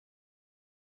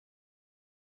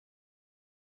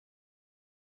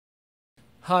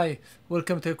Hi,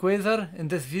 welcome to Equaser. In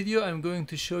this video I'm going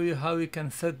to show you how you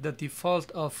can set the default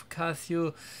of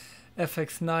Casio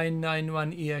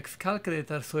FX-991EX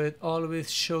calculator so it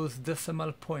always shows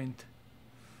decimal point.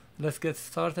 Let's get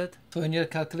started. So in your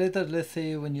calculator, let's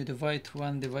say when you divide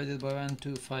 1 divided by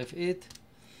 1258,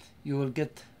 you will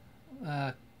get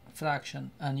a fraction,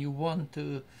 and you want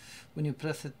to, when you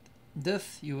press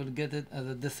this, you will get it as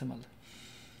a decimal.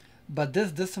 But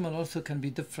this decimal also can be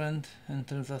different in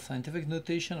terms of scientific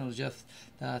notation or just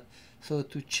that. So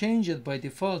to change it by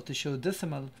default to show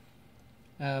decimal,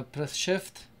 press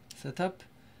shift, setup,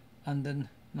 and then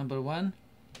number 1,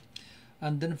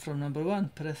 and then from number 1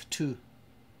 press 2.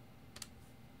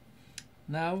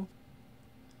 Now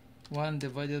 1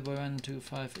 divided by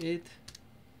 1258,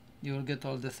 you will get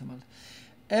all decimal.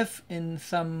 If in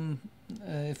some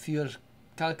if your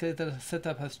calculator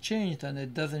setup has changed and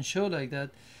it doesn't show like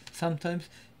that, sometimes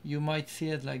you might see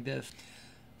it like this.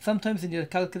 Sometimes in your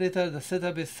calculator the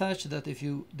setup is such that if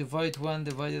you divide 1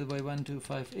 divided by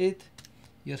 1258,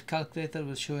 your calculator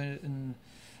will show it in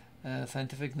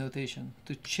scientific notation.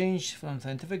 To change from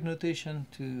scientific notation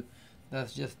to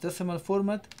that's just decimal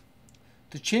format,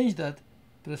 to change that,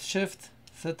 press shift,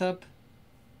 setup,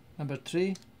 number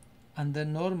 3, and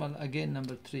then normal again,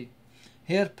 number 3.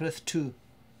 Here press 2.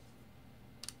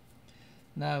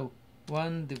 Now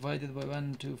 1 divided by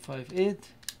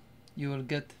 1258, you will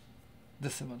get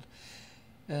decimal.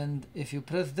 And if you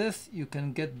press this, you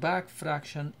can get back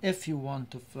fraction if you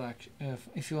want to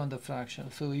if you want the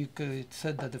fraction. So you could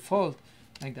set the default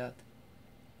like that.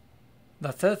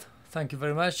 That's it. Thank you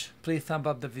very much. Please thumb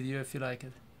up the video if you like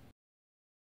it.